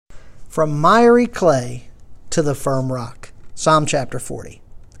from miry clay to the firm rock. Psalm chapter 40.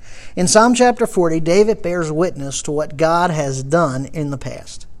 In Psalm chapter 40, David bears witness to what God has done in the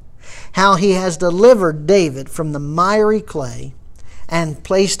past. How he has delivered David from the miry clay and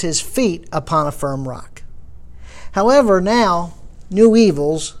placed his feet upon a firm rock. However, now new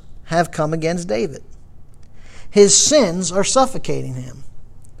evils have come against David. His sins are suffocating him,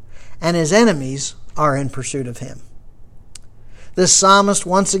 and his enemies are in pursuit of him. This psalmist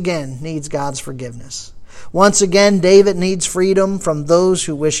once again needs God's forgiveness. Once again, David needs freedom from those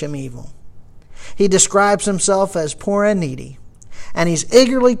who wish him evil. He describes himself as poor and needy, and he's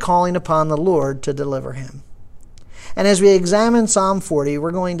eagerly calling upon the Lord to deliver him. And as we examine Psalm 40,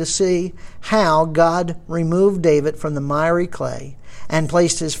 we're going to see how God removed David from the miry clay and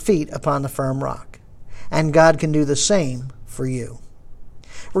placed his feet upon the firm rock. And God can do the same for you.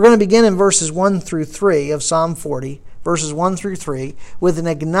 We're going to begin in verses 1 through 3 of Psalm 40, verses 1 through 3, with an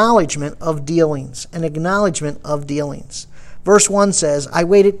acknowledgement of dealings. An acknowledgement of dealings. Verse 1 says, I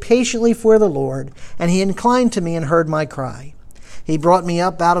waited patiently for the Lord, and he inclined to me and heard my cry. He brought me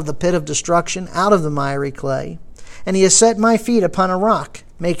up out of the pit of destruction, out of the miry clay. And he has set my feet upon a rock,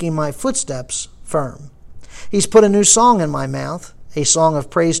 making my footsteps firm. He's put a new song in my mouth, a song of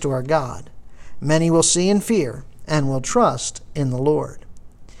praise to our God. Many will see and fear, and will trust in the Lord.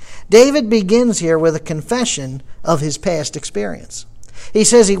 David begins here with a confession of his past experience. He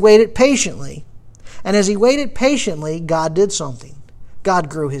says he waited patiently, and as he waited patiently, God did something. God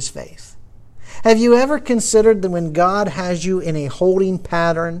grew his faith. Have you ever considered that when God has you in a holding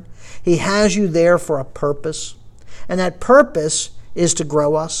pattern, he has you there for a purpose? And that purpose is to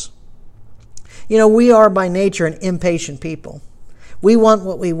grow us. You know, we are by nature an impatient people. We want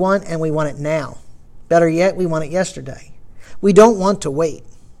what we want, and we want it now. Better yet, we want it yesterday. We don't want to wait.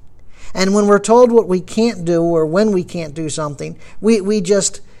 And when we're told what we can't do or when we can't do something, we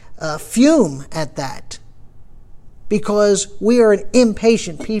just fume at that because we are an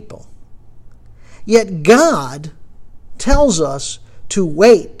impatient people. Yet God tells us to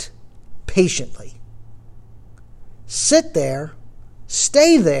wait patiently. Sit there,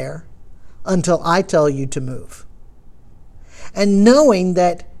 stay there until I tell you to move. And knowing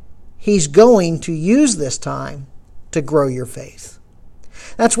that he's going to use this time to grow your faith.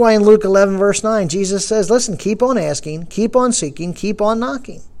 That's why in Luke 11 verse 9, Jesus says, listen, keep on asking, keep on seeking, keep on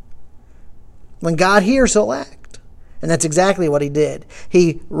knocking. When God hears, he'll act. And that's exactly what he did.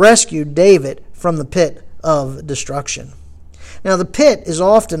 He rescued David from the pit of destruction. Now the pit is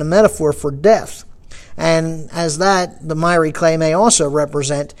often a metaphor for death. And as that, the miry clay may also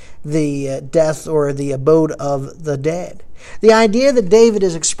represent the death or the abode of the dead. The idea that David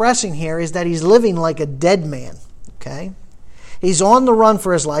is expressing here is that he's living like a dead man. Okay? He's on the run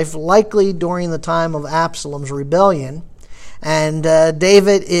for his life, likely during the time of Absalom's rebellion. And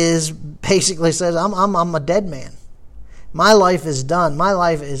David is basically says, I'm a dead man. My life is done. My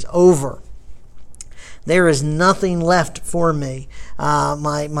life is over. There is nothing left for me.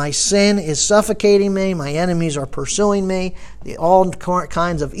 My sin is suffocating me. My enemies are pursuing me. All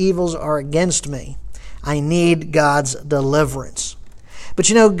kinds of evils are against me. I need God's deliverance. But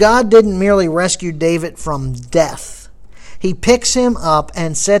you know, God didn't merely rescue David from death. He picks him up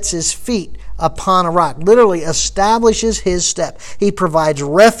and sets his feet upon a rock, literally establishes his step. He provides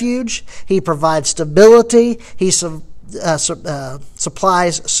refuge. He provides stability. He supplies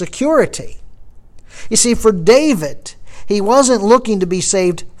security. You see, for David, he wasn't looking to be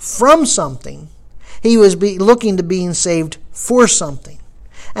saved from something. He was looking to being saved for something.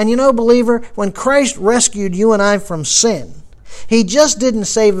 And you know, believer, when Christ rescued you and I from sin, he just didn't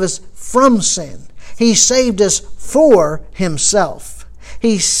save us from sin. He saved us for himself.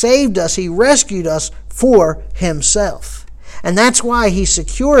 He saved us, he rescued us for himself. And that's why he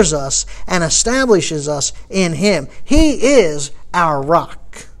secures us and establishes us in him. He is our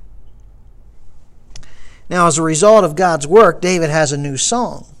rock. Now, as a result of God's work, David has a new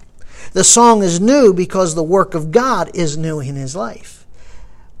song. The song is new because the work of God is new in his life.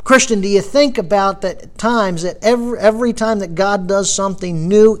 Christian, do you think about that times that every time that God does something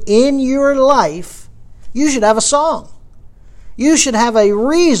new in your life, you should have a song. You should have a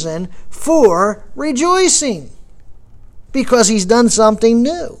reason for rejoicing because he's done something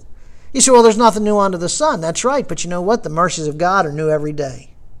new. You say, well, there's nothing new under the sun. That's right, but you know what? The mercies of God are new every day.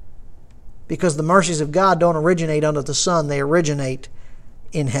 Because the mercies of God don't originate under the sun. They originate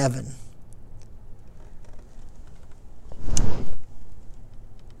in heaven.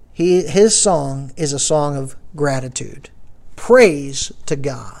 His song is a song of gratitude. Praise to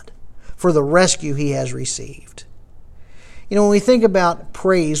God for the rescue he has received. You know, when we think about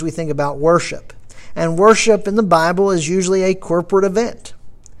praise, we think about worship. And worship in the Bible is usually a corporate event.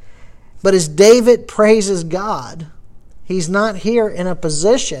 But as David praises God, he's not here in a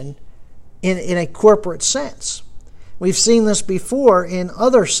position in a corporate sense. We've seen this before in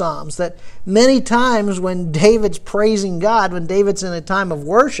other Psalms, that many times when David's praising God, when David's in a time of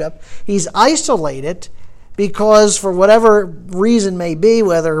worship, he's isolated because for whatever reason may be,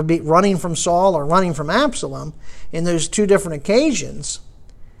 whether it be running from Saul or running from Absalom, in those two different occasions,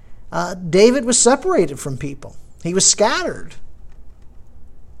 David was separated from people. He was scattered.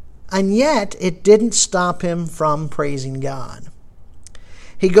 And yet, it didn't stop him from praising God.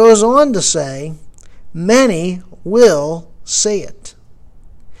 He goes on to say, many will see it.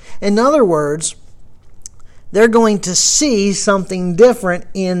 In other words, they're going to see something different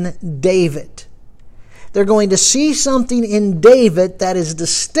in David. They're going to see something in David that is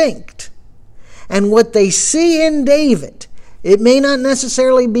distinct. And what they see in David, it may not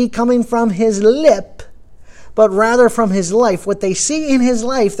necessarily be coming from his lip, but rather from his life. What they see in his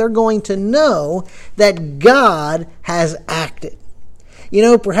life, they're going to know that God has acted. You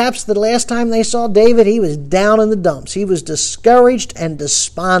know, perhaps the last time they saw David, he was down in the dumps. He was discouraged and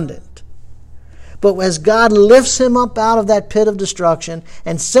despondent. But as God lifts him up out of that pit of destruction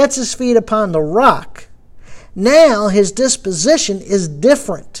and sets his feet upon the rock, now his disposition is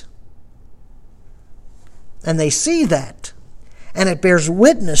different. And they see that. And it bears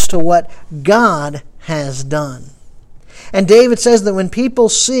witness to what God has done. And David says that when people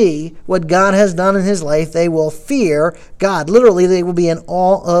see what God has done in his life, they will fear God. Literally, they will be in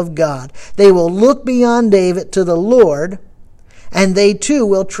awe of God. They will look beyond David to the Lord, and they too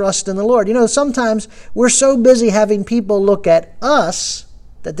will trust in the Lord. You know, sometimes we're so busy having people look at us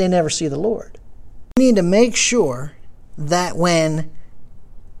that they never see the Lord. We need to make sure that when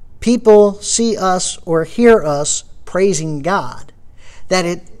people see us or hear us praising God, that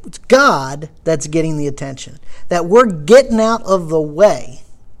it's God that's getting the attention. That we're getting out of the way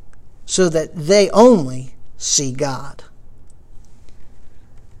so that they only see God.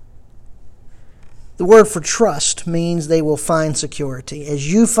 The word for trust means they will find security.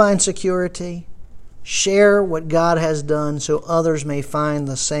 As you find security, share what God has done so others may find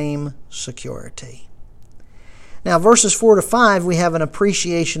the same security. Now, verses 4 to 5, we have an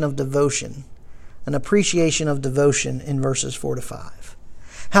appreciation of devotion. An appreciation of devotion in verses 4 to 5.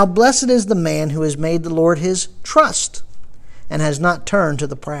 How blessed is the man who has made the Lord his trust and has not turned to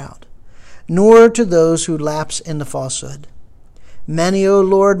the proud, nor to those who lapse into falsehood. Many, O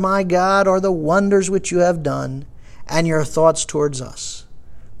Lord my God, are the wonders which you have done, and your thoughts towards us.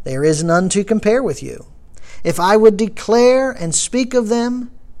 There is none to compare with you. If I would declare and speak of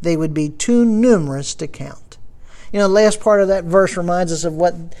them, they would be too numerous to count. You know, the last part of that verse reminds us of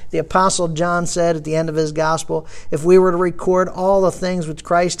what the Apostle John said at the end of his gospel. If we were to record all the things which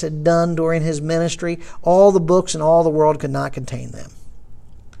Christ had done during his ministry, all the books in all the world could not contain them.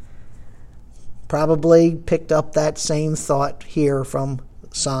 Probably picked up that same thought here from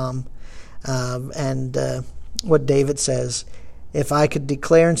Psalm and what David says. If I could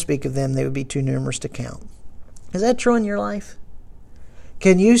declare and speak of them, they would be too numerous to count. Is that true in your life?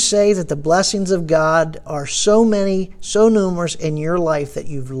 Can you say that the blessings of God are so many, so numerous in your life that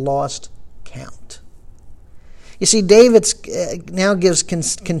you've lost count? You see, David now gives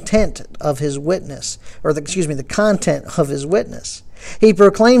content of his witness, or the content of his witness. He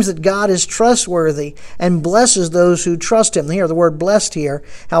proclaims that God is trustworthy and blesses those who trust him. Here, the word blessed here,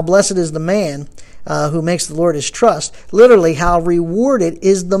 how blessed is the man who makes the Lord his trust. Literally, how rewarded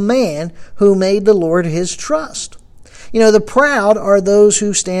is the man who made the Lord his trust. You know, the proud are those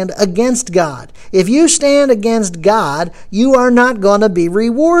who stand against God. If you stand against God, you are not going to be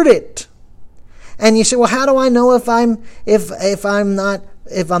rewarded. And you say, well, how do I know if I'm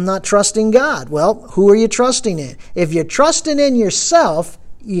not trusting God? Well, who are you trusting in? If you're trusting in yourself,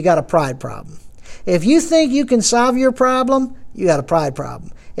 you got a pride problem. If you think you can solve your problem, you got a pride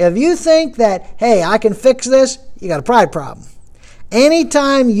problem. If you think that, hey, I can fix this, you got a pride problem.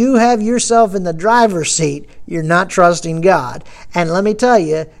 Anytime you have yourself in the driver's seat, you're not trusting God. And let me tell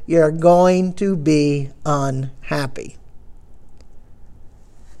you, you're going to be unhappy.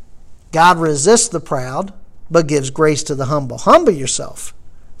 God resists the proud, but gives grace to the humble. Humble yourself.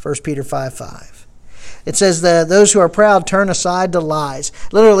 1 Peter 5:5. It says that those who are proud turn aside to lies.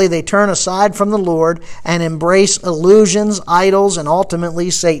 Literally, they turn aside from the Lord and embrace illusions, idols, and ultimately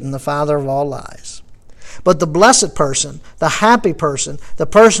Satan, the father of all lies. But the blessed person, the happy person, the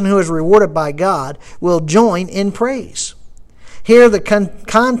person who is rewarded by God, will join in praise. Here, the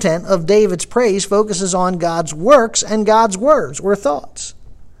content of David's praise focuses on God's works and God's words or thoughts.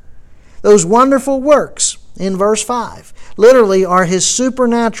 Those wonderful works in verse 5 literally are his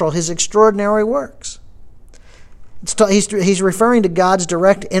supernatural, his extraordinary works. He's referring to God's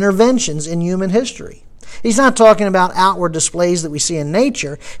direct interventions in human history. He's not talking about outward displays that we see in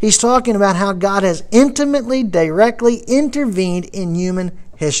nature. He's talking about how God has intimately, directly intervened in human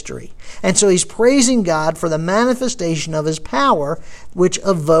history. And so he's praising God for the manifestation of his power, which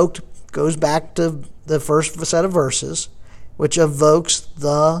goes back to the first set of verses, which evokes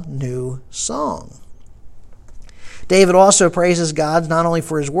the new song. David also praises God not only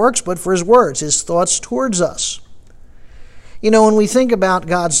for his works, but for his words, his thoughts towards us. You know, when we think about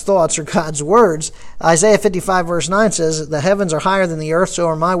God's thoughts or God's words, Isaiah 55 verse 9 says, "The heavens are higher than the earth, so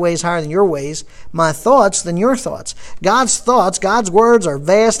are my ways higher than your ways, my thoughts than your thoughts." God's thoughts, God's words are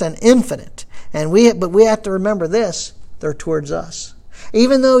vast and infinite. But we have to remember this, they're towards us.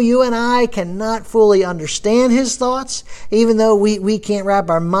 Even though you and I cannot fully understand his thoughts, even though we can't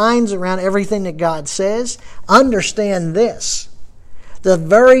wrap our minds around everything that God says, understand this. The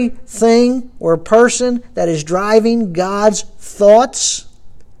very thing or person that is driving God's thoughts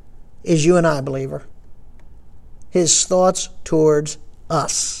is you and I, believer. His thoughts towards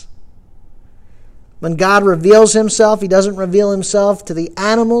us. When God reveals himself, he doesn't reveal himself to the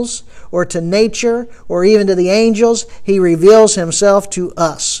animals or to nature or even to the angels. He reveals himself to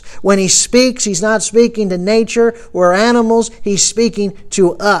us. When he speaks, he's not speaking to nature or animals. He's speaking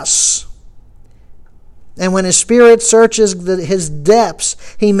to us. And when his Spirit searches his depths,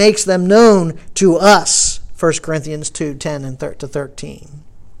 he makes them known to us. 1 Corinthians 2:10 and 13.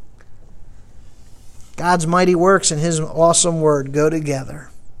 God's mighty works and his awesome word go together.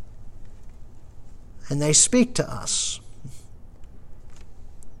 And they speak to us.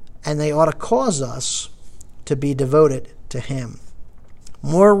 And they ought to cause us to be devoted to him.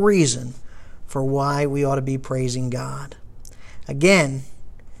 More reason for why we ought to be praising God. Again,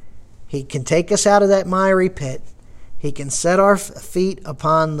 he can take us out of that miry pit. He can set our feet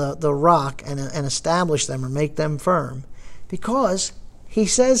upon the rock and establish them or make them firm. Because he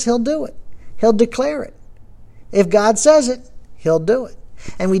says he'll do it. He'll declare it. If God says it, he'll do it.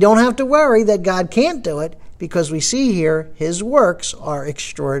 And we don't have to worry that God can't do it, because we see here his works are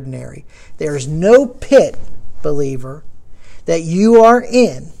extraordinary. There is no pit, believer, that you are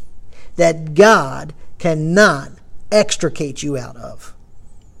in that God cannot extricate you out of.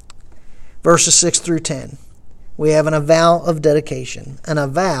 Verses 6 through 10. We have an avow of dedication. An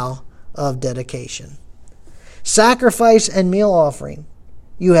avow of dedication. Sacrifice and meal offering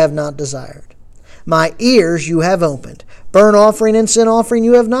you have not desired. My ears you have opened. Burnt offering and sin offering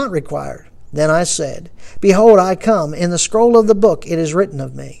you have not required. Then I said, Behold, I come. In the scroll of the book it is written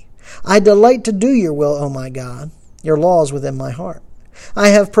of me. I delight to do your will, O my God. Your law is within my heart. I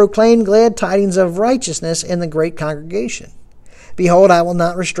have proclaimed glad tidings of righteousness in the great congregation. Behold, I will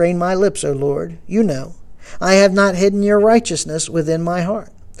not restrain my lips, O Lord. You know. I have not hidden your righteousness within my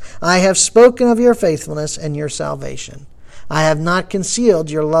heart. I have spoken of your faithfulness and your salvation. I have not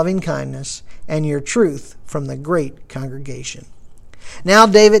concealed your loving kindness and your truth from the great congregation. Now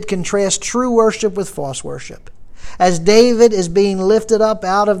David contrasts true worship with false worship. As David is being lifted up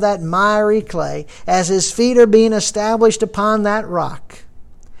out of that miry clay, as his feet are being established upon that rock,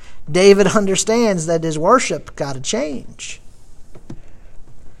 David understands that his worship got to change.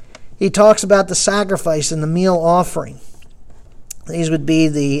 He talks about the sacrifice and the meal offering. These would be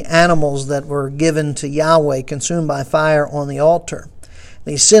the animals that were given to Yahweh, consumed by fire on the altar.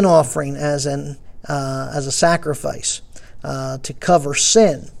 The sin offering as a sacrifice to cover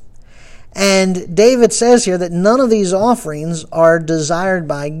sin. And David says here that none of these offerings are desired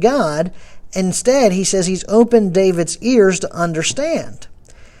by God. Instead, he says he's opened David's ears to understand.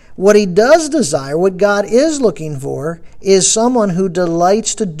 What he does desire, what God is looking for, is someone who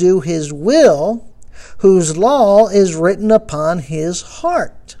delights to do his will, whose law is written upon his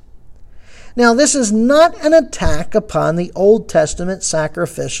heart. Now, this is not an attack upon the Old Testament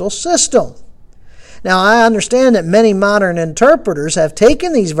sacrificial system. Now, I understand that many modern interpreters have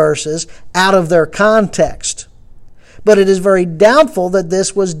taken these verses out of their context, but it is very doubtful that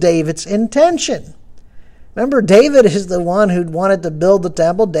this was David's intention. Remember, David is the one who wanted to build the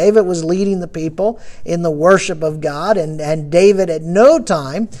temple. David was leading the people in the worship of God, and David at no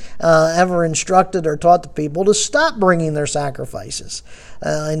time ever instructed or taught the people to stop bringing their sacrifices.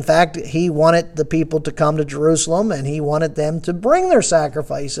 In fact, he wanted the people to come to Jerusalem, and he wanted them to bring their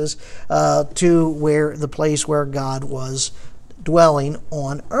sacrifices to the place where God was dwelling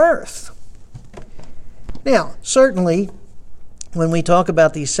on earth. Now, certainly, when we talk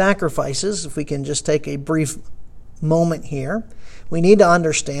about these sacrifices, if we can just take a brief moment here, we need to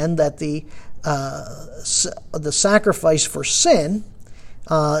understand that the sacrifice for sin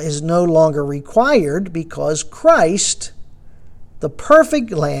is no longer required because Christ The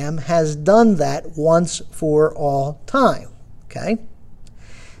perfect Lamb has done that once for all time. Okay?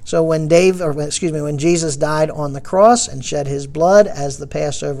 So when Jesus died on the cross and shed his blood as the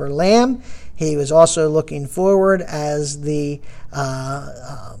Passover lamb, he was also looking forward as the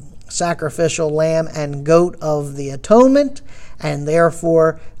sacrificial lamb and goat of the atonement, and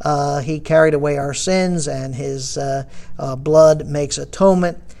therefore he carried away our sins, and his blood makes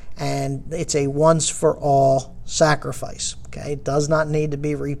atonement, and it's a once-for-all sacrifice. Okay, it does not need to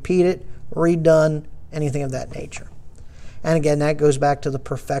be repeated, redone, anything of that nature. And again, that goes back to the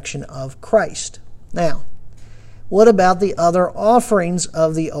perfection of Christ. Now, what about the other offerings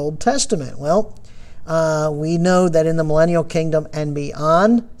of the Old Testament? Well, we know that in the millennial kingdom and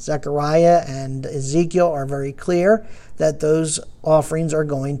beyond, Zechariah and Ezekiel are very clear that those offerings are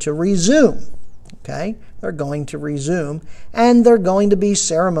going to resume. Okay? They're going to resume, and they're going to be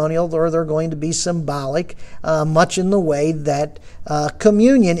ceremonial, or they're going to be symbolic, much in the way that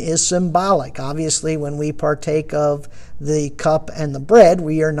communion is symbolic. Obviously, when we partake of the cup and the bread,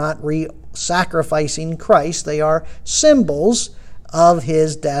 we are not sacrificing Christ. They are symbols of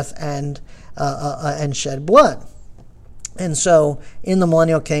his death and shed blood. And so, in the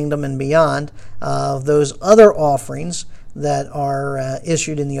millennial kingdom and beyond, those other offerings that are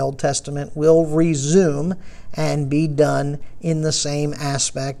issued in the Old Testament will resume and be done in the same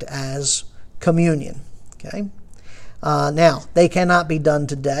aspect as communion. Okay. Now, they cannot be done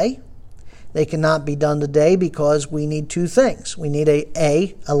today. They cannot be done today because we need two things. We need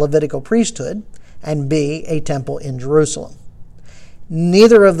a Levitical priesthood, and B, a temple in Jerusalem.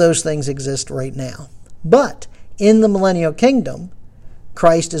 Neither of those things exist right now. But in the millennial kingdom,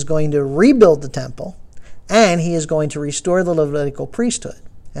 Christ is going to rebuild the temple, and he is going to restore the Levitical priesthood.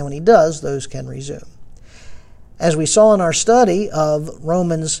 And when he does, those can resume. As we saw in our study of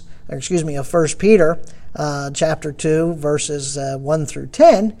 1 Peter chapter 2, verses 1 through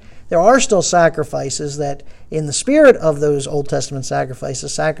 10, there are still sacrifices that, in the spirit of those Old Testament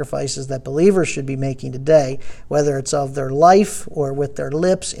sacrifices that believers should be making today, whether it's of their life or with their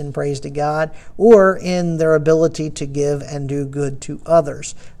lips in praise to God, or in their ability to give and do good to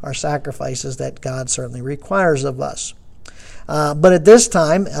others, are sacrifices that God certainly requires of us. But at this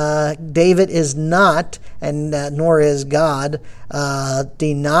time, David is not, and nor is God,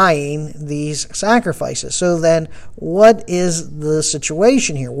 denying these sacrifices. So then, what is the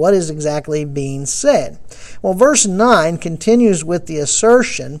situation here? What is exactly being said? Well, verse 9 continues with the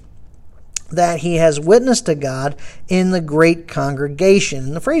assertion that he has witnessed to God in the great congregation.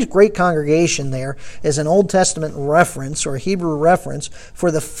 And the phrase great congregation there is an Old Testament reference, or Hebrew reference,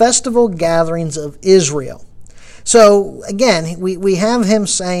 for the festival gatherings of Israel. So, again, we have him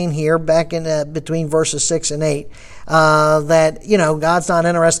saying here, back in between verses 6 and 8, that, God's not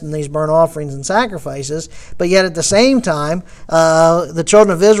interested in these burnt offerings and sacrifices, but yet at the same time, the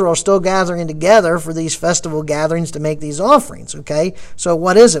children of Israel are still gathering together for these festival gatherings to make these offerings, okay? So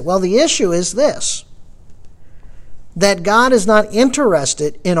what is it? Well, the issue is this, that God is not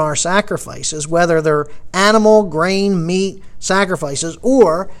interested in our sacrifices, whether they're animal, grain, meat sacrifices,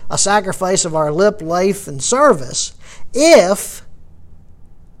 or a sacrifice of our lip, life, and service, if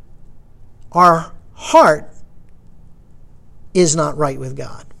our heart is not right with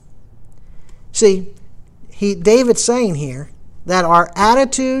God. See, David's saying here that our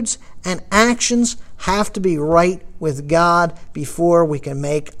attitudes and actions have to be right with God before we can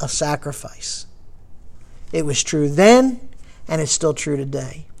make a sacrifice. It was true then, and it's still true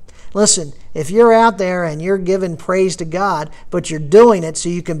today. Listen, if you're out there and you're giving praise to God, but you're doing it so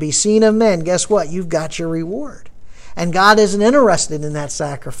you can be seen of men, guess what? You've got your reward. And God isn't interested in that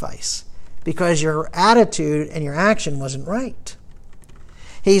sacrifice because your attitude and your action wasn't right.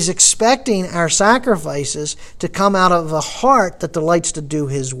 He's expecting our sacrifices to come out of a heart that delights to do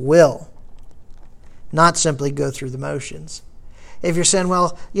his will, not simply go through the motions. If you're saying,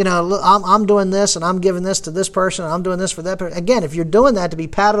 well, look, I'm doing this and I'm giving this to this person and I'm doing this for that person. Again, if you're doing that to be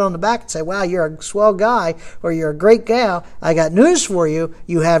patted on the back and say, wow, you're a swell guy or you're a great gal, I got news for you.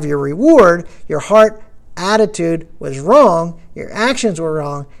 You have your reward. Your heart attitude was wrong. Your actions were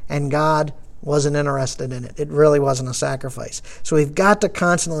wrong. And God wasn't interested in it. It really wasn't a sacrifice. So we've got to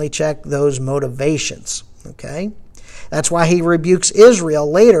constantly check those motivations. Okay? That's why he rebukes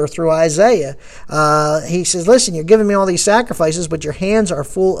Israel later through Isaiah. He says, listen, you're giving me all these sacrifices, but your hands are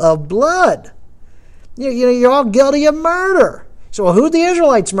full of blood. You're all guilty of murder. So well, who did the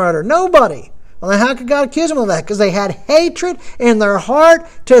Israelites murder? Nobody. Well, then how could God accuse them of that? Because they had hatred in their heart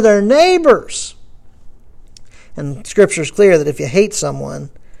to their neighbors. And Scripture is clear that if you hate someone,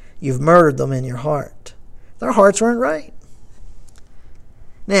 you've murdered them in your heart. Their hearts weren't right.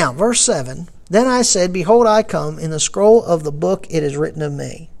 Now, verse 7. Then I said, Behold, I come. In the scroll of the book it is written of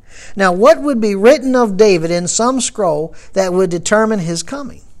me. Now, what would be written of David in some scroll that would determine his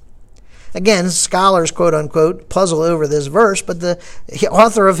coming? Again, scholars, quote unquote, puzzle over this verse, but the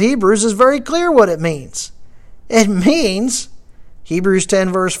author of Hebrews is very clear what it means. It means, Hebrews 10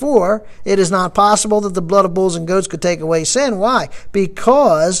 verse 4, it is not possible that the blood of bulls and goats could take away sin. Why?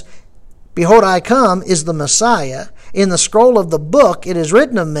 Because, Behold, I come is the Messiah. In the scroll of the book, it is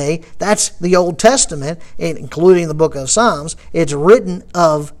written of me. That's the Old Testament, including the book of Psalms. It's written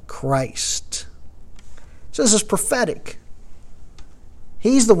of Christ. So this is prophetic.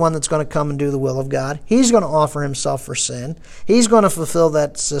 He's the one that's going to come and do the will of God. He's going to offer himself for sin. He's going to fulfill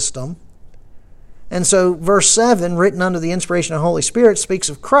that system. And so verse 7, written under the inspiration of the Holy Spirit, speaks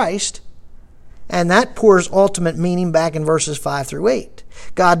of Christ. And that pours ultimate meaning back in verses 5 through 8.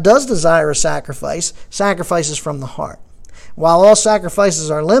 God does desire a sacrifice, sacrifices from the heart. While all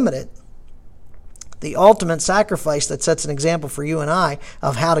sacrifices are limited, the ultimate sacrifice that sets an example for you and I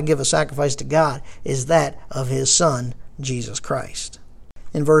of how to give a sacrifice to God is that of his Son, Jesus Christ.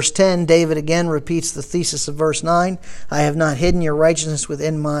 In verse 10, David again repeats the thesis of verse 9, I have not hidden your righteousness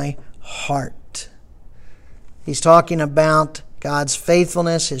within my heart. He's talking about God's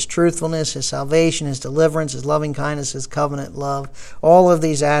faithfulness, his truthfulness, his salvation, his deliverance, his loving kindness, his covenant love. All of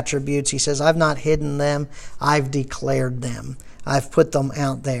these attributes, he says, I've not hidden them, I've declared them. I've put them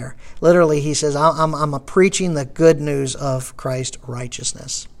out there. Literally, he says, I'm preaching the good news of Christ's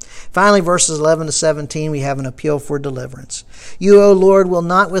righteousness. Finally, verses 11 to 17, we have an appeal for deliverance. You, O Lord, will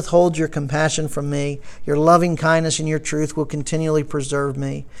not withhold your compassion from me. Your loving kindness and your truth will continually preserve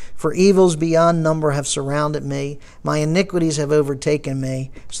me. For evils beyond number have surrounded me. My iniquities have overtaken me,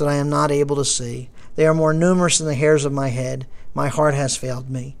 so that I am not able to see. They are more numerous than the hairs of my head. My heart has failed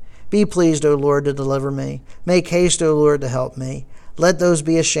me. Be pleased, O Lord, to deliver me. Make haste, O Lord, to help me. Let those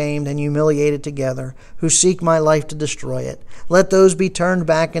be ashamed and humiliated together who seek my life to destroy it. Let those be turned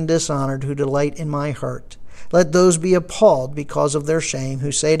back and dishonored who delight in my hurt. Let those be appalled because of their shame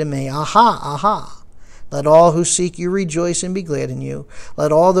who say to me, Aha, aha. Let all who seek you rejoice and be glad in you.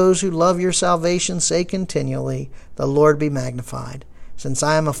 Let all those who love your salvation say continually, The Lord be magnified, since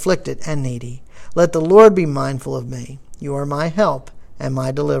I am afflicted and needy. Let the Lord be mindful of me. You are my help and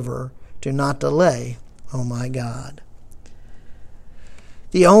my deliverer. Do not delay, O my God.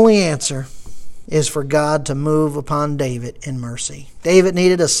 The only answer is for God to move upon David in mercy. David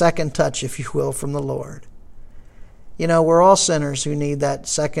needed a second touch, if you will, from the Lord. You know, we're all sinners who need that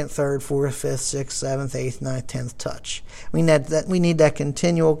second, third, fourth, fifth, sixth, seventh, eighth, ninth, 10th touch. We need that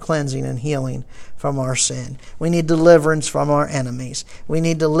continual cleansing and healing from our sin. We need deliverance from our enemies. We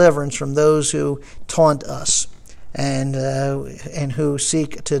need deliverance from those who taunt us and who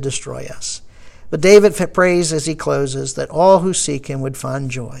seek to destroy us. But David prays as he closes that all who seek him would find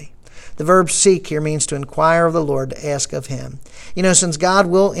joy. The verb seek here means to inquire of the Lord, to ask of him. You know, since God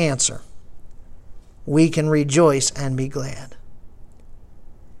will answer, we can rejoice and be glad.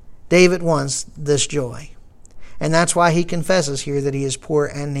 David wants this joy. And that's why he confesses here that he is poor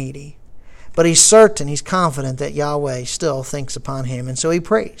and needy. But he's certain, he's confident that Yahweh still thinks upon him. And so he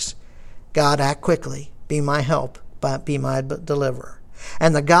prays, God, act quickly, be my help, be my deliverer.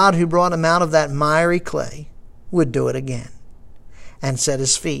 And the God who brought him out of that miry clay would do it again and set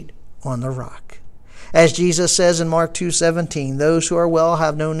his feet on the rock. As Jesus says in Mark 2:17, those who are well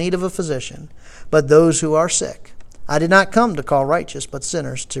have no need of a physician, but those who are sick. I did not come to call righteous, but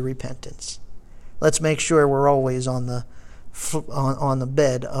sinners to repentance. Let's make sure we're always on the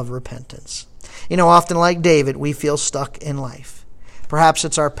bed of repentance. You know, often like David, we feel stuck in life. Perhaps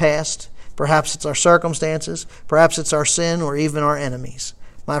it's our past. Perhaps it's our circumstances. Perhaps it's our sin or even our enemies.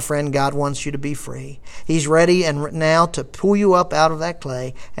 My friend, God wants you to be free. He's ready and now to pull you up out of that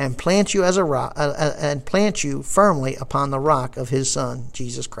clay and plant you as a rock, and plant you firmly upon the rock of his Son,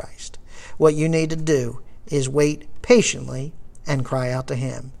 Jesus Christ. What you need to do is wait patiently and cry out to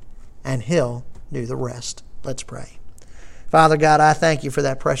him, and he'll do the rest. Let's pray. Father God, I thank you for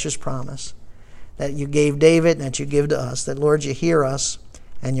that precious promise that you gave David and that you give to us, that, Lord, you hear us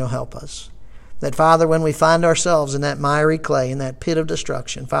and you'll help us. That, Father, when we find ourselves in that miry clay, in that pit of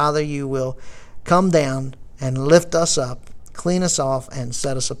destruction, Father, you will come down and lift us up, clean us off, and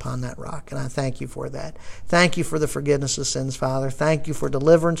set us upon that rock. And I thank you for that. Thank you for the forgiveness of sins, Father. Thank you for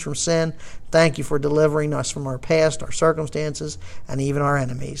deliverance from sin. Thank you for delivering us from our past, our circumstances, and even our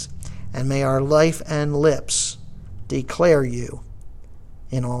enemies. And may our life and lips declare you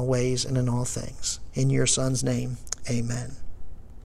in all ways and in all things. In your Son's name, amen.